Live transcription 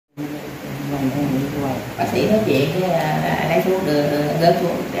bác sĩ nói chuyện cái lấy thuốc đưa rớt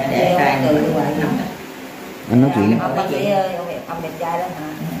thuốc để cài người nằm. Anh nói chuyện. Ông bác sĩ ông đẹp trai đó hả?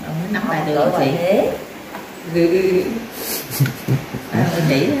 Ông nắm tay được bác sĩ.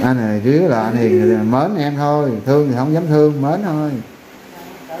 Anh này chứ là anh Hiền mến em thôi, thương thì không dám thương, mến thôi.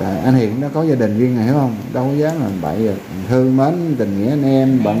 Anh Hiền nó có gia đình riêng này hiểu không? Đâu có dám làm bậy rồi. Thương mến tình nghĩa anh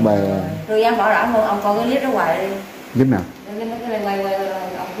em bạn bè. Tôi dám bảo đảm luôn, ông coi cái clip đó hoài đi. Clip nào? Cái quay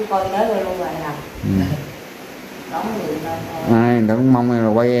ông cứ coi tới quay luôn hoài làm. Ai đã cũng mong là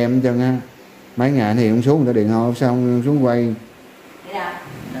quay em hết trơn á. Mấy ngày anh Hiền cũng xuống người ta điện thôi, sao không xuống quay?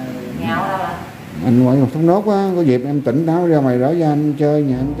 Ngạo đâu à? Anh quay một thốt nốt á, có dịp em tỉnh táo ra mày đó cho anh chơi,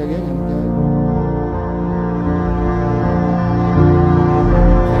 nhà anh chơi ghét anh chơi.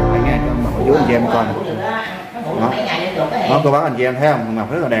 Phải nghe cho mặt chú anh chị em coi nè. Đó, cô bác anh chị em thấy không,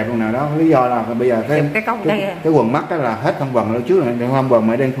 ngọc rất là đẹp luôn nào đó. Lý do là bây giờ cái quần mắt đó là hết thân quần rồi, trước này không quần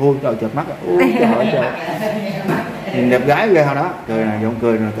mày đen thui trời chợt mắt. Ui trời. Nhìn đẹp gái ghê hả đó. Cười nè, giọng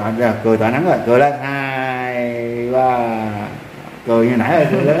cười nè, cười tỏa nắng rồi, cười lên 2, 3. Cười như nãy rồi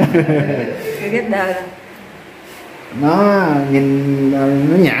cười đó. Nó nhìn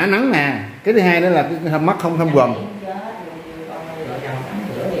nó nhã nắng nè. Cái thứ hai đó là cái mắt không thâm quần.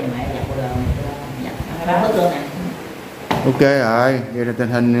 Ok rồi, vậy là tình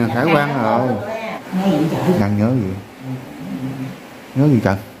hình khả quan rồi. Đang nhớ gì? Nhớ gì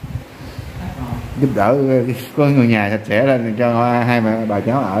Trần? Giúp đỡ có người nhà sạch sẽ lên cho hai bà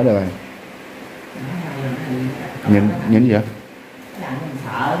cháu ở rồi. Nhìn gì vậy?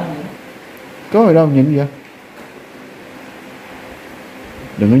 Có gì đâu nhìn gì vậy?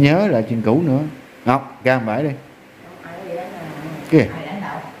 Đừng có nhớ lại chuyện cũ nữa. Ngọc, ra bãi đi. Kìa.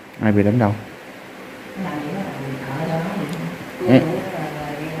 Ai bị đánh đâu?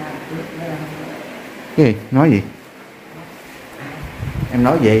 Cái gì? Nói gì? Em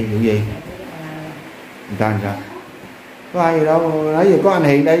nói gì? Vụ gì? Người ta làm sao? Có ai gì đâu, nói gì có anh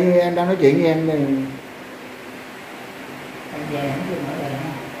Hiền đây, em đang nói chuyện với em đây.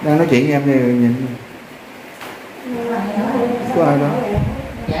 Đang nói chuyện với em đây, nhìn. Có ai đâu?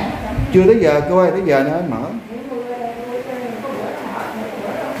 Chưa tới giờ, cô ơi, tới giờ nữa mở.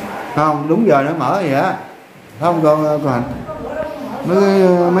 Không, đúng giờ nữa mở vậy á. Không con Hạnh.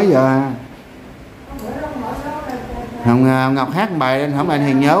 Mấy giờ à? Hồng Ngọc hát bài lên không anh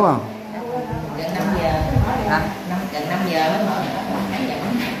Hiền nhớ không? Gần 5 giờ. Gần 5 giờ mới mở.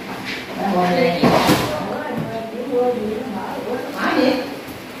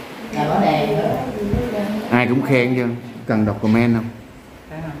 Ai cũng khen chứ, cần đọc comment không?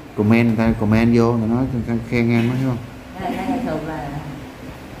 Comment vô mà nói khen em đó hiểu không?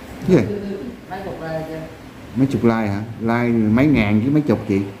 Cái gì? Mấy chục like hả? Like mấy ngàn chứ mấy chục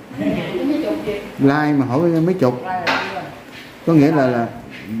chị. Like mà hỏi mấy chục. Có nghĩa là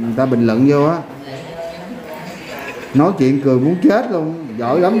người ta bình luận vô á. Nói chuyện cười muốn chết luôn,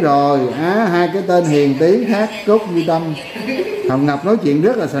 giỏi lắm rồi. Hai cái tên Hiền Tiến hát cốt như tâm. Hồng Ngọc nói chuyện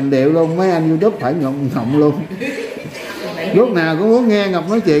rất là sành điệu luôn, mấy anh YouTube phải ngọng luôn. Lúc nào cũng muốn nghe Ngọc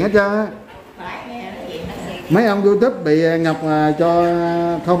nói chuyện hết trơn á. Mấy ông YouTube bị Ngọc cho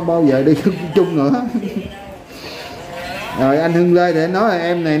không bao giờ đi chung nữa. Rồi anh Hưng Lê để nói là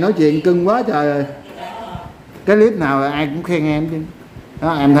em này nói chuyện cưng quá trời rồi. Cái clip nào là ai cũng khen em chứ.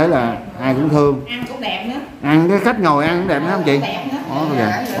 Đó, em thấy là ai cũng thương. Ăn cũng đẹp nữa. Ăn cái cách ngồi ăn cũng đẹp nữa không chị? Đó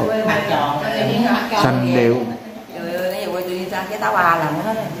kìa. Xanh điệu. Cái táo ba là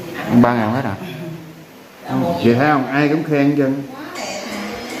nó 3.000 hết à? Chị thấy không? Ai cũng khen chứ.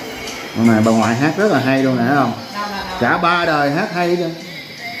 Hôm nay bà ngoại hát rất là hay luôn nè, thấy không? Cả 3 đời hát hay chứ.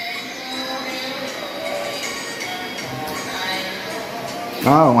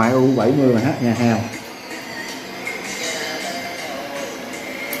 Đó, bà ngoại U70 mà hát nhà heo.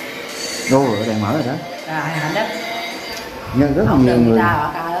 Đô rồi, đèn mở rồi đó. Nhưng rất là nhiều người.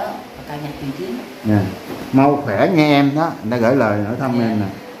 Nè, mau khỏe nghe em đó, người ta gửi lời hỏi thăm em nè.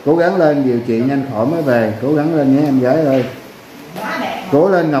 Cố gắng lên điều trị nhanh khỏi mới về, cố gắng lên nhé em gái ơi. Cố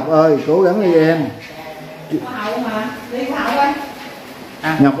lên Ngọc ơi, cố gắng đi em.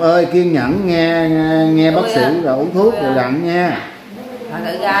 Ngọc ơi kiên nhẫn nghe bác sĩ rồi uống thuốc rồi đặng nha.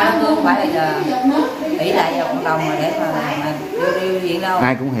 Thực ra tôi không phải là nghĩ lại vào cộng đồng mà để mà vô viện đâu.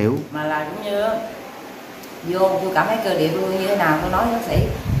 Ai cũng hiểu. Mà là cũng như vô tôi cảm thấy cơ địa tôi như thế nào tôi nói bác sĩ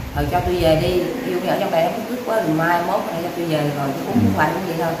cho tôi về đi, yêu ở trong đây nó cứ quá rồi mai mốt này cho tôi về rồi tôi cũng không phải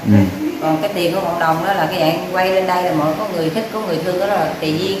như vậy thôi. Còn cái tiền của cộng đồng đó là cái dạng quay lên đây là mọi có người thích có người thương, đó là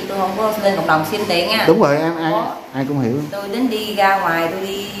tùy duyên, tôi không có lên cộng đồng xin tiền nha. Đúng rồi em, ai cũng hiểu. Tôi đến đi ra ngoài tôi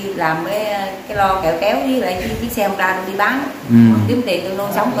đi làm cái lo kẹo kéo với lại chiếc xe Honda tôi đi bán, kiếm tiền tôi nuôi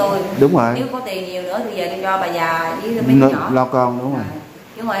sống tôi. Đúng rồi. Nếu có tiền nhiều nữa thì về tôi cho bà già với mấy đứa nhỏ lo con. Đúng rồi.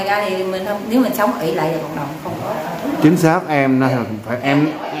 Chứ chứ ngoài ra thì mình không, nếu mình sống ỷ lại vào cộng đồng không có. Chính xác, em nói phải em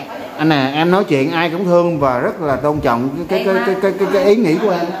anh nè, em nói chuyện ai cũng thương và rất là tôn trọng cái ý nghĩ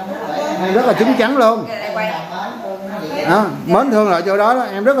của em rất là chín chắn luôn. Đó, mến thương lại chỗ đó đó,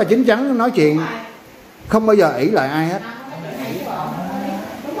 em rất là chín chắn nói chuyện, không bao giờ ỷ lại ai hết.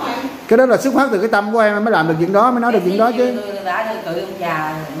 Cái đó là xuất phát từ cái tâm của em mới làm được chuyện đó, mới nói được chuyện đó chứ. Tôi đã cự ông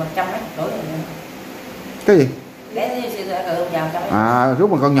già 100 mấy tuổi rồi. Cái gì? À,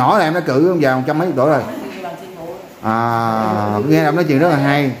 lúc mà còn nhỏ là em đã cự ông già 100 mấy tuổi rồi. À, nghe em nói chuyện rất là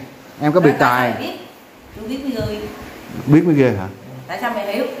hay. Em có biệt tài. Tôi biết mấy người. Biết mới ghê hả? Tại sao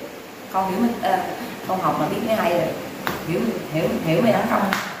mày hiểu? Con hiểu con học mà biết mới hay rồi. Hiểu mày đã không?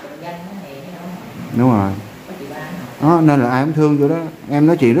 Đúng rồi. Đó, nên là ai cũng thương vô đó. Em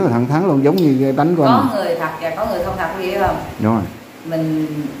nói chuyện rất là thẳng thắn luôn, giống như đánh của anh. Có người thật và có người không thật, hiểu không? Đúng rồi. Mình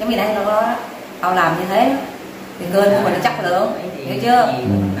giống như nãy đó, ông làm như thế thì kênh của mình là chất lượng, hiểu chưa?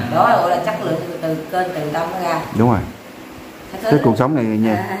 Đó là gọi là chất lượng từ kênh, từ tâm nó ra. Đúng rồi. Cái cuộc sống này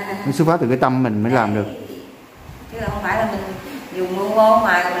nha, nó xuất phát từ cái tâm mình mới làm được. Chứ là không phải là mình dùng mưu mô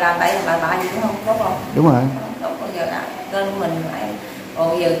mà mình làm bậy bạ gì cũng không tốt không? Đúng rồi. Không bao giờ kênh của mình phải,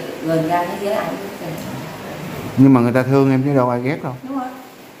 còn giờ gần ra thế giới ai nhưng mà người ta thương em chứ đâu ai ghét đâu. Đúng rồi.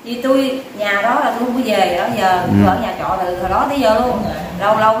 Vì tôi nhà đó là tôi không có về đó giờ, tôi ở nhà trọ từ hồi đó tới giờ luôn.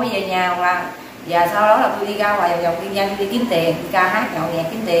 Lâu mới về nhà, hoặc và sau đó là tôi đi ra ngoài vòng kinh doanh, đi kiếm tiền, đi ca hát nhậu nhẹt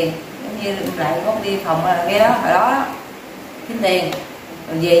kiếm tiền, giống như lại có đi phòng là kia đó, hồi đó kiếm tiền.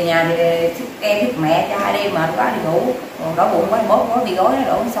 Rồi về nhà thì thức em thức mẹ cho hai đêm mệt quá đi ngủ, còn đói bụng quá bố có mì gói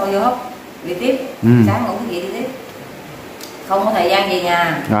đổ sôi vô hấp đi tiếp. Sáng ngủ cái gì đi tiếp, không có thời gian về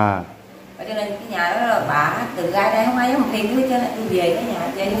nhà. Cho nên cái nhà đó là bà từ ra đây không ai dám phiền với, chứ tôi về cái nhà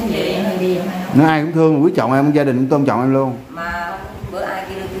chơi về. Nó ai cũng thương, quý trọng em, gia đình cũng tôn trọng em luôn. Mà bữa ai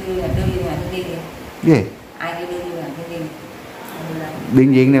kia đưa đi nhà thương điên kìa. Gì? Ai kia đưa đi nhà thương điên?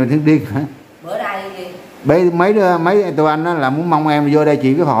 Bệnh viện này mà thương điên hả? Bữa ai đi? Mấy tụi anh đó là muốn mong em vô đây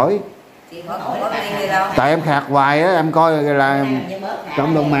trị cái phổi. Chị khỏi không có điên gì đâu. Tại em khạc hoài á, em coi là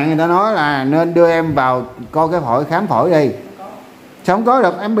cộng đồng mạng người ta nói là nên đưa em vào coi cái phổi, khám phổi đi. Sao không có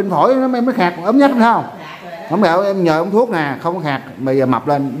được, em bệnh phổi nó em mới khạc ốm nhất phải không? Không bảo em nhờ ông thuốc nè, không có khạc, bây giờ mập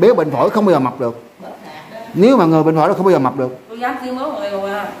lên. Béo bệnh phổi không bao giờ mập được. Nếu mà người bệnh phổi nó không bao giờ mập được. Tôi dám tuyên bố mọi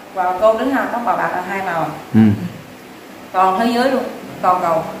người vào cô đứng nào có bào bạc là 2 màu. Toàn thế giới luôn, toàn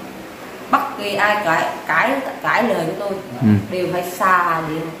cầu. Bất kỳ ai cãi lời của tôi đều phải xa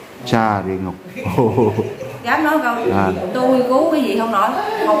địa ngục. Xa địa ngục. Dám nói câu tôi cứu cái gì không nói,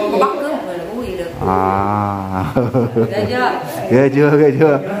 không có bất cứ một người là cứu gì được. Ghê chưa? Ghê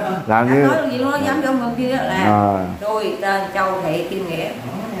chưa? Làm như nói gì nó dám cho người kia là tôi tên Châu Thị Kim Nghĩa.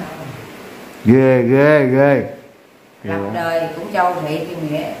 Ghê. Lập đời cũng Châu Thị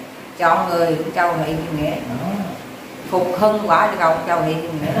Kim Nghĩa, chọn người cũng Châu Thị Kim Nghĩa, phục hưng quả cầu Châu Thị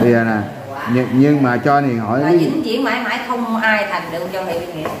Kim Nghĩa. Bây giờ nè, nhưng mà cho này hỏi là vĩnh viễn mãi mãi không ai thành được Châu Thị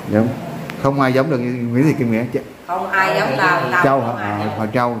Kim Nghĩa. Đúng. Không ai giống được Nguyễn Thị Kim Nghĩa. Không ai giống tao. Châu hả?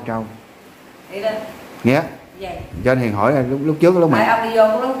 Châu. Đi lên. Nghĩa. Cho anh Hiền hỏi là lúc trước lúc mà ông đi vô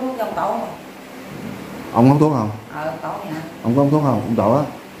có thuốc trong tổ không? Ông hút thuốc không? Tổ nha. Ông có hút thuốc không? Ông tổ á.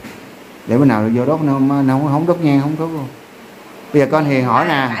 Để bữa nào vô đốt nó không đốt nhang không thuốc luôn. Bây giờ con Hiền hỏi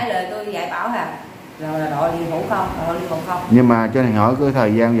nè. Cãi lời tôi dạy bảo rồi là đội liên phủ không? Đội liên phủ không? Nhưng mà cho Hiền hỏi cái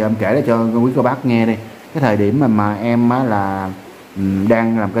thời gian giờ em kể để cho quý cô bác nghe đi. Cái thời điểm mà em á là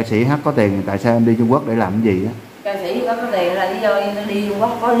đang làm ca sĩ hát có tiền, tại sao em đi Trung Quốc để làm cái gì á? Ca sĩ có tiền là lý do đi Trung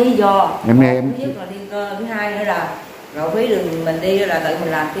Quốc có lý do. Em nghe em. Thứ nhất là đi cơ, thứ hai nữa là lộ phí đường mình đi là tự mình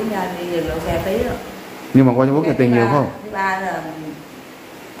làm kiếm ra đi đường lộ xe phí đó. Nhưng mà qua Trung Quốc là tiền nhiều không? Thứ ba là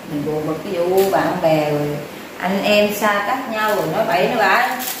mình buồn bực cái vụ bạn bè rồi anh em xa cách nhau rồi nói bậy nói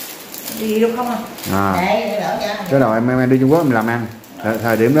bạ đi đâu không à? Cái đầu em đi Trung Quốc em làm ăn.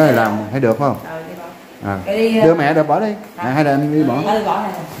 Thời điểm đó là làm thấy được không? Đưa mẹ được bỏ đi. Hay là em đi bỏ?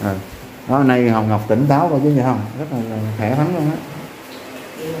 Đó nay Hồng Ngọc tỉnh táo coi chứ gì không? Rất là khỏe khoắn luôn á.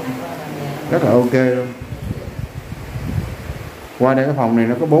 Rất là ok luôn. Qua đây cái phòng này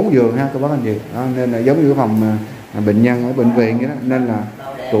nó có 4 giường ha các bác anh chị. Đó, nên là giống như cái phòng bệnh nhân ở bệnh viện vậy đó, nên là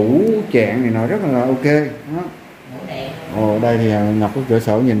tủ chạn này nó rất là ok. Đó. Đây thì Ngọc có cửa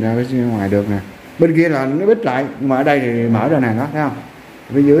sổ nhìn ra phía ngoài được nè. Bên kia là nó bít lại, nhưng mà ở đây thì mở ra nè, đó thấy không?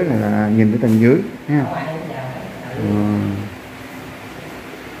 Phía dưới này là nhìn cái tầng dưới ha.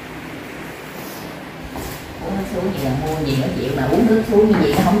 Xuống gì là mua gì nó chịu, mà uống nước xuống như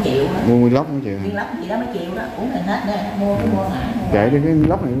vậy nó không chịu nữa. Mua lốc không chịu. Viên lốc gì đó mới chịu đó, uống lên hết đó, mua hả? Kệ đi cái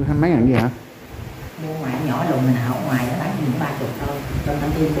lốc này mấy ngàn gì hả? Mua ngoài nhỏ luôn mình hảo ngoài nó bán chừng 30 thôi, trong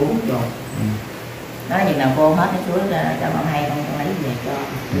tháng tiêu 40. Đó, nhưng nào cô hết nó chuối cho bọn hay không lấy về cho,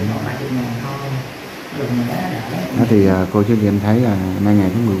 còn 30 ngàn thôi. Đó thì cô chú chị em thấy là nay ngày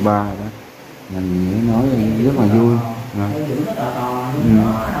thứ 13 rồi đó, mình nói rất là vui. Nó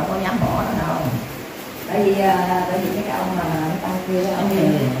đâu có dám bỏ nó đâu. Bởi vì cái ông mà ông kia đó,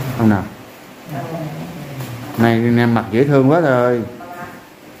 ông nào này em mặt dễ thương quá rồi.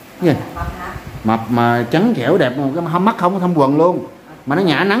 Cái gì? Mập mà trắng trẻo đẹp mà cái mắt không có thâm quần luôn, mà nó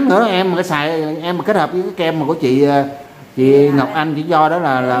nhả nắng nữa. Em mà cái xài em mà kết hợp với cái kem mà của chị Ngọc Anh chỉ do đó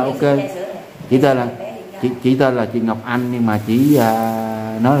là ok. Chị tên là chị Ngọc Anh, nhưng mà chỉ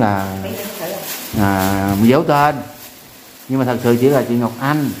nói là giấu tên, nhưng mà thật sự chỉ là chị Ngọc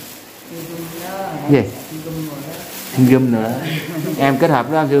Anh. Cái gì? Gum nữa. Em kết hợp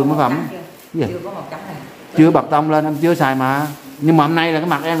với siêu mỹ phẩm. Cái gì? Chưa bật tông lên, em chưa xài mà. Nhưng mà hôm nay là cái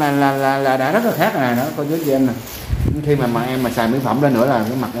mặt em là đã rất là khác rồi đó, coi chú em nè. Khi mà em mà xài mỹ phẩm lên nữa là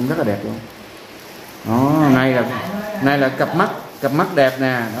cái mặt em rất là đẹp luôn. Đó, nay là cặp mắt đẹp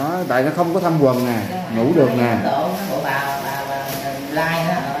nè, đó, tại nó không có thâm quần nè, ngủ được nè.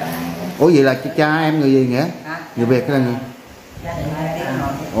 Ủa vậy là cha em người gì nghĩa? Người Việt hay là người?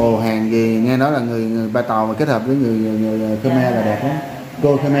 Ồ, hàng gì nghe nói là người Ba Tàu mà kết hợp với người Khmer là đẹp lắm.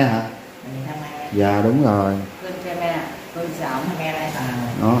 Cô Khmer hả? Dạ đúng rồi.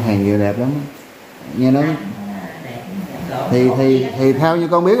 Đó, hàng gì đẹp lắm. Nghe nói thì theo như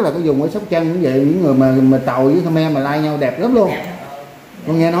con biết là cái vùng ở Sóc Trăng cũng vậy, những người mà Tàu với Khmer mà lai nhau đẹp lắm luôn.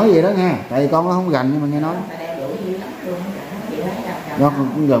 Con nghe nói vậy đó nha, tại vì con nó không gành nhưng mà nghe nói. Đó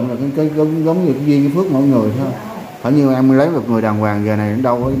cũng gần là cái giống như cái duyên cái phước mỗi người thôi. Phải như em lấy một người đàng hoàng giờ này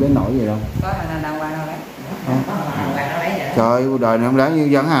đâu có đến nổi gì đâu. Có thằng đàng hoàng đâu đấy. Trời ơi, đời này không lẽ như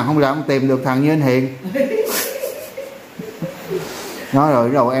dân hàng không lẽ không tìm được thằng như anh Hiền. Nói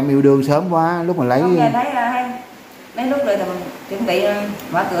rồi em yêu đương sớm quá, lúc mà lấy không, thấy hay mấy lúc rồi mình chuẩn bị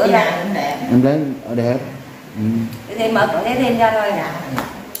mở cửa ra em lấy ở đẹp. Thì mở cửa thêm ra thôi.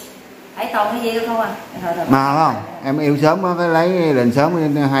 Thấy còn cái gì không à? Mà không, em yêu sớm quá phải lấy định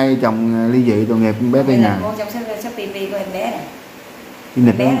sớm, hai chồng ly dị tội nghiệp bé bên nhà. Con trong shop TV của em bé này.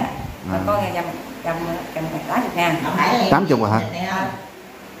 Em bé con nhà chồng 80.000. 80 hả?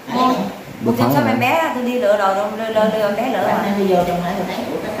 Một trong shop em bé tôi đi lựa đồ đưa em bé lựa mà. Đi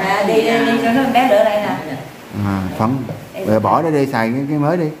cho nó em bé lựa đây nè. Phấn. Rồi bỏ để đi xài cái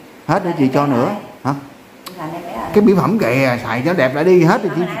mới đi. Hết để chị cho nữa. Hả? Cái mỹ phẩm kìa, xài cho đẹp lại đi hết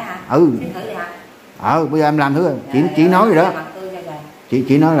rồi chị. Bây giờ em làm thử. Chị nói rồi đó.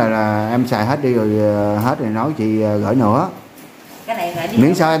 Chị nói là em xài hết đi rồi, hết rồi nói chị gửi nữa.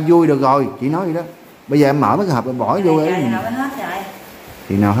 Miễn sao em vui được rồi, chị nói vậy đó. Bây giờ em mở mấy cái hộp em bỏ vô ấy.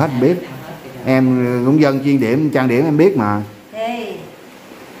 Thì nào hết biết. Em cũng dân chuyên điểm, trang điểm em biết mà.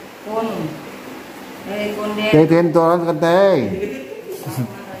 Tê thêm tôi con tê.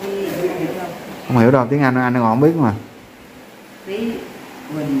 Không hiểu đâu, tiếng Anh còn không biết mà. Phí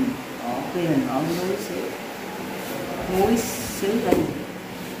mình ở muối xứ Linh.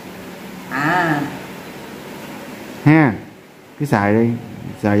 Ha. Cái xài đi,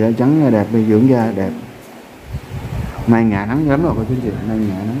 xài da trắng đẹp đi, dưỡng da đẹp. Nay ngã nắng lắm rồi cô chú chị, nay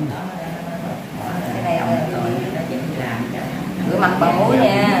ngã nắng. Rửa mặt bằng muối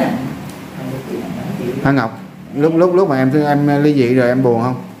nha. Hả Ngọc, lúc mà em ly dị rồi em buồn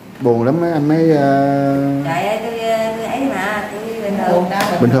không? Buồn lắm em mới Trời ơi, tôi ấy mà, tôi bình thường.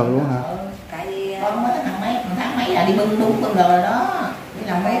 Bình thường luôn hả? Tại vì con mới tháng mấy là đi bưng đúng bưng đồ rồi đó. Đi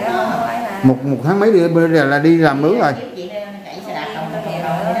làm mấy đó. Một tháng mấy là đi làm mướn rồi.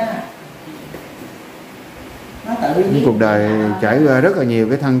 Những cuộc đời trải qua rất là nhiều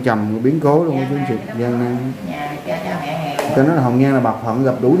cái thăng trầm biến cố luôn chú chị. Gian nan. Cho nó là Hồng Nhan là bạc phận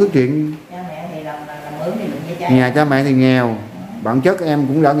gặp đủ thứ chuyện. Nhà cha mẹ thì nghèo, bản chất em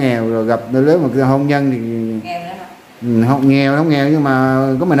cũng đã nghèo rồi, gặp nếu mà hôn nhân thì nghèo không nghèo nhưng mà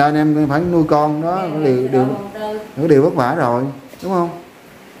có mình ơn em phải nuôi con đó, có điều vất vả rồi đúng không?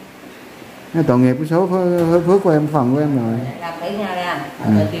 Nó tội nghiệp cái số phước của em, phần của em rồi.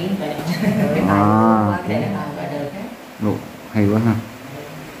 Hay quá ha.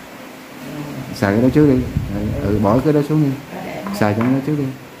 Xài cái đó trước đi. Bỏ cái đó xuống đi. Xài cho nó trước đi.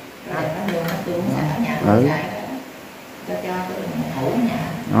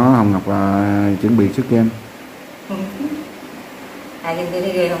 Đó, Hồng Ngọc chuẩn bị sức em.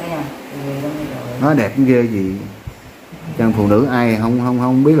 Nó đẹp cái ghê gì. Chẳng phụ nữ ai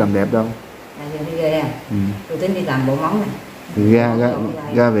không biết làm đẹp đâu. Tôi tính đi làm bộ móng này. Thì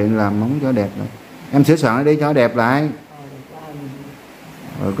ra viện làm móng cho đẹp rồi. Em sửa soạn đi cho đẹp lại.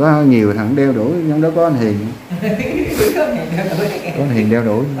 Rồi có nhiều thằng đeo đuổi, trong đó có anh Hiền. Có anh Hiền đeo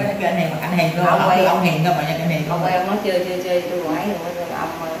đuổi. Anh Hiền cơ, ông Hiền cơ mà anh Hiền. Ông em nói chơi tôi hỏi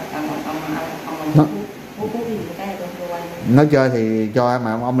ông hút gì cái tôi quay. Nói chơi thì cho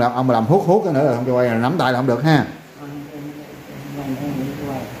mà ông làm hút cái nữa là không cho quay, là nắm tay là không được ha.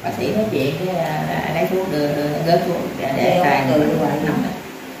 Bác sĩ nói chuyện cái lấy thuốc gỡ thuốc để tay người nắm.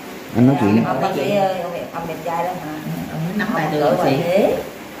 Anh nói chuyện. Ông bác sĩ ông đẹp trai đó mà. Ông nắm tay từ bác sĩ.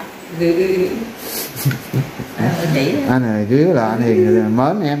 Anh này chủ yếu là anh Hiền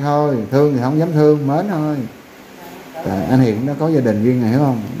mến em thôi, thương thì không dám thương, mến thôi. Anh Hiền cũng đã có gia đình riêng này, hiểu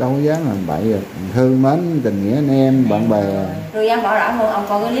không? Đâu có dám làm bậy được. Thương mến tình nghĩa anh em bạn bè. Tôi dám bảo đảm luôn, ông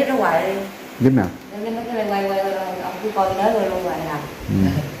coi cái clip đó hoài đi. Clip nào? Quay ông cứ coi tới quay luôn hoài nào.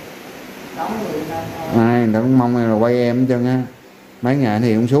 Đón người thôi. Ai người ta cũng mong là quay em hết trơn á. Mấy ngày anh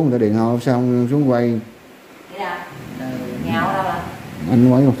Hiền cũng xuống người ta điện thôi, sao không xuống quay? Nhạo đâu ạ? Anh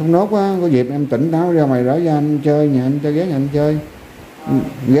ngoại một thốt nốt quá, có dịp em tỉnh táo ra mày rỡ ra anh chơi, nhà anh chơi, ghé nhà anh chơi.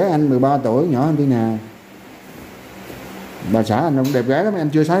 Ghé anh 13 tuổi, nhỏ anh tí nào. Bà xã anh cũng đẹp gái lắm, anh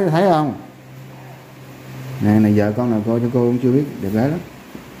chưa thấy không? Nè, này vợ con nào coi cho cô cũng chưa biết, đẹp gái lắm.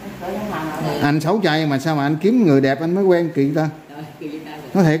 Anh xấu trai mà sao mà anh kiếm người đẹp anh mới quen kỳ ta?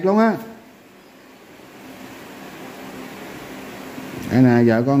 Nói thiệt luôn á. Đây nè,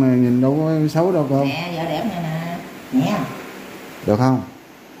 vợ con này nhìn đâu có xấu đâu con. Nè, vợ đẹp nè nè. Nè. Được không?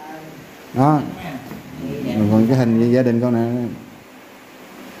 Đó. Còn cái hình gia đình con nè.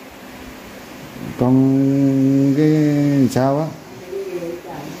 Con cái sao á?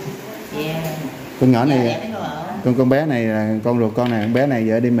 Con nhỏ này, con bé này là con ruột con này, bé này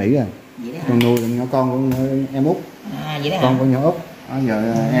giờ đi Mỹ rồi. Con nuôi nhỏ con của em út. Con nhỏ út.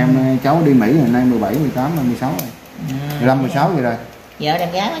 Giờ em cháu đi Mỹ rồi, nay 17, 18, 16 rồi. 15, 16 vậy rồi. Vợ đẹp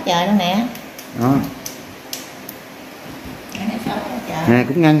gái quá trời đó nè. Đó. Nè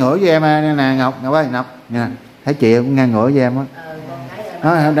cũng ngang ngửa với em nè Ngọc ơi, Ngọc nè, thấy chị cũng ngang ngửa với em á.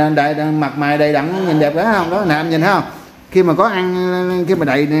 Đó, mặt mày đầy đặn nhìn đẹp đó không? Đó nè, em nhìn thấy không? Khi mà có ăn, khi mà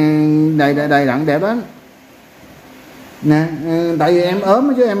đầy đặn đẹp đó. Nè, tại vì em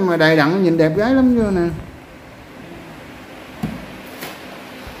ốm chứ em mà đầy đặn nhìn đẹp gái lắm chứ nè.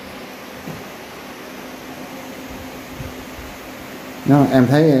 Nó em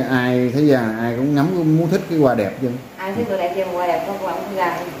thấy ai thấy ra ai cũng ngắm cũng muốn thích cái hoa đẹp chứ. Ai thích người đẹp chứ hoa đẹp có hoa cũng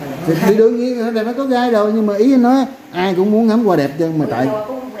gai. Thì đương nhiên đẹp nó có gai rồi, nhưng mà ý anh nói ai cũng muốn ngắm hoa đẹp chứ, mà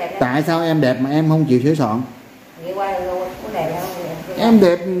tại sao em đẹp mà em không chịu sửa soạn? Em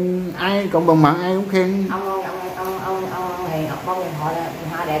đẹp ai cộng đồng mạng ai cũng khen. Ông này bông họ là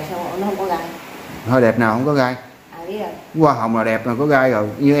hoa đẹp sao nó không có gai? Hoa đẹp nào không có gai? Ai biết rồi. Hoa hồng là đẹp là có gai rồi.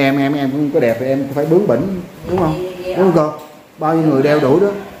 Như em cũng có đẹp thì em phải bướng bỉnh đúng không? Đúng không cô? Bao nhiêu người đeo đuổi đó,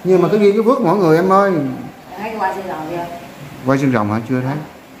 nhưng mà cái duyên cái phước mỗi người em ơi. Thấy cái hoa xương rồng chưa? Hoa xương rồng hả? Chưa thấy.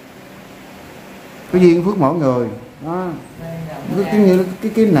 Cái duyên cái phước mỗi người đó, như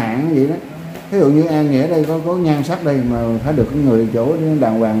cái nạn vậy đó. Ví dụ như An Nghĩa đây có nhan sắc đây mà thấy được cái người chỗ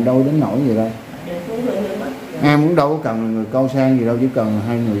đàng hoàng đâu đến nỗi gì đâu. Em cũng đâu có cần người cao sang gì đâu, chỉ cần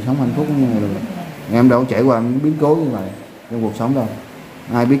hai người sống hạnh phúc với nhau được. Em đâu có trải qua những biến cố như vậy trong cuộc sống đâu.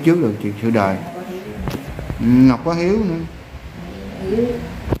 Ai biết trước được chuyện sự đời. Ngọc có hiếu nữa.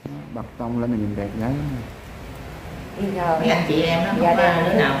 Bật tông lên là nhìn đẹp gái lắm. Mấy anh chị em nó không có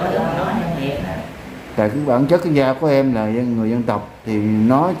đứa nào có được nói như vậy đó. Tại cái bản chất cái da của em là người dân tộc thì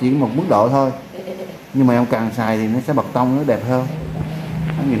nó chỉ một mức độ thôi, nhưng mà em càng xài thì nó sẽ bật tông, nó đẹp hơn.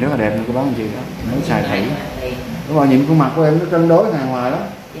 Nó nhìn rất là đẹp của bác anh chị đó, nó xài thảy. Đúng rồi, nhìn khuôn mặt của em nó cân đối hài hòa lắm.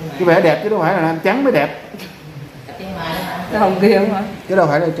 Cái vẻ đẹp chứ đâu phải là em trắng mới đẹp. Cái hồng kia không hả? Chứ đâu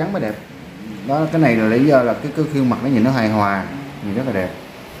phải là trắng mới đẹp. Đó, cái này là lý do là cái khuôn mặt nó nhìn nó hài hòa, nhìn rất là đẹp.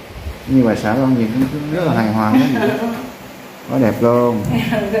 Như bà xã con nhìn nó rất là hài hòa đó. Quá đẹp luôn.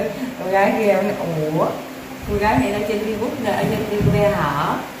 Con gái kia nó còn ngủ. Con gái này đang trên Facebook nè, trên YouTube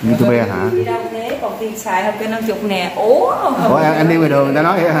hả? YouTube hả? Đi đâu thế, còn tiền xài hơn cái 50 nè. Ủa em đi ngoài đường người ta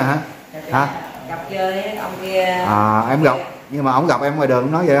nói vậy hả? Hả? Gặp chơi ông kia. À, em gặp, nhưng mà ông gặp em ngoài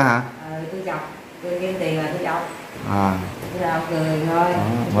đường nói vậy đó hả? Tôi gặp, tôi kiếm tiền là tôi chọc. À. Tôi đâu cười thôi.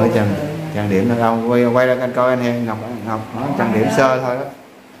 Mới trang điểm nữa đâu, quay ra anh coi anh em Ngọc nói trang điểm sơ thôi đó.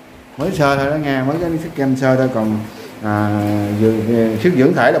 Mới sơ thôi đó nghe, mới cái sức kem sơ thôi, còn sức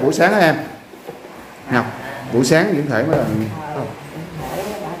dưỡng thể là buổi sáng đó em. Ngọc, buổi sáng dưỡng thể mới là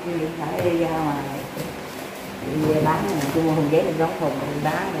đi ra ngoài đi bán, tôi mua thùng giấy được đóng thùng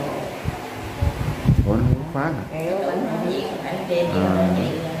đá rồi. Ủa nó không phá hả?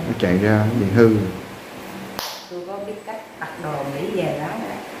 Nó chạy ra nó bị hư. Tôi có biết cách đặt đồ Mỹ về đó.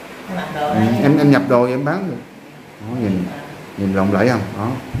 Em nhập đồ vậy em bán được. Đó, nhìn lộng lẫy không? Đó.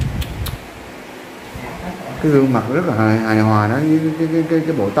 Cái gương mặt rất là hài hòa đó, với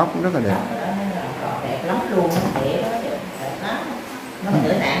cái bộ tóc rất là đẹp. Đẹp lắm luôn, đẹp lắm. Nó mà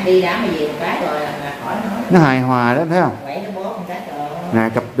tử nạn đi đá mà về một cái rồi là khỏi nói. Nó hài hòa đó thấy không? Quẩy nó bó một cái rồi. Nè,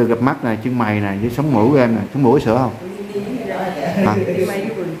 từ cặp mắt này, chân mày này, với sống mũi của em nè, sống mũi sữa không? Hả? Đi quay cái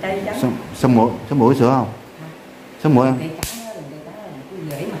quần tây trắng. Sống mũi sữa không? Sống mũi không? Tây trắng đó, tây trắng là cứ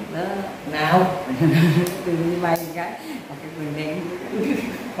dễ mặt đó. Nào. Đi quay cái quần đen.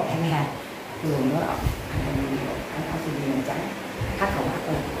 Còn là thường nó anh xin đi trắng. Hắt không hắt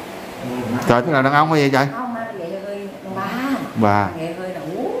thôi. Trời, tức là đàn ông hay gì trời? Không, vậy hơi bà vậy hơi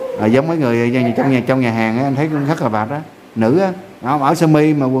đủ. Giống mấy người trong nhà hàng á, anh thấy cũng rất là bạc đó, nữ á, không ở sơ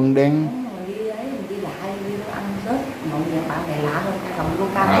mi mà quần đen. Đi lại đi ăn Tết mọi người bạn bè lạ thôi, cầm cô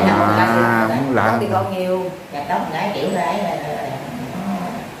ca này là muốn lạ thì còn nhiều. Gạch tóc gái kiểu đấy là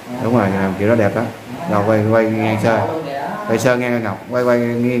đúng rồi, kiểu đó đẹp đó. Rồi quay ngang sơ, quay sơ ngang ngọc, quay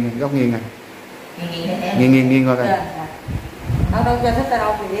nghiêng góc nghiêng này, nghiêng coi coi. Nó đâu cho thích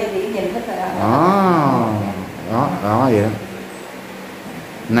đâu thì nhìn thích rồi đó vậy đó.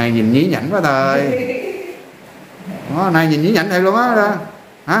 Này nhìn nhí nhảnh quá trời. Đó, này nhìn nhí nhảnh thiệt luôn á.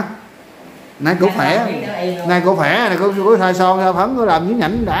 Hả? Này cũng khỏe. Này cũng khỏe, này có thay son thay phấn có làm nhí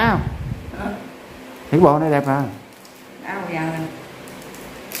nhảnh đã không? Thấy bộ này đẹp hả? Áo giờ này.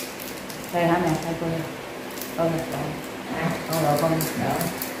 Đây hả nè, đây cô. Con rồi con.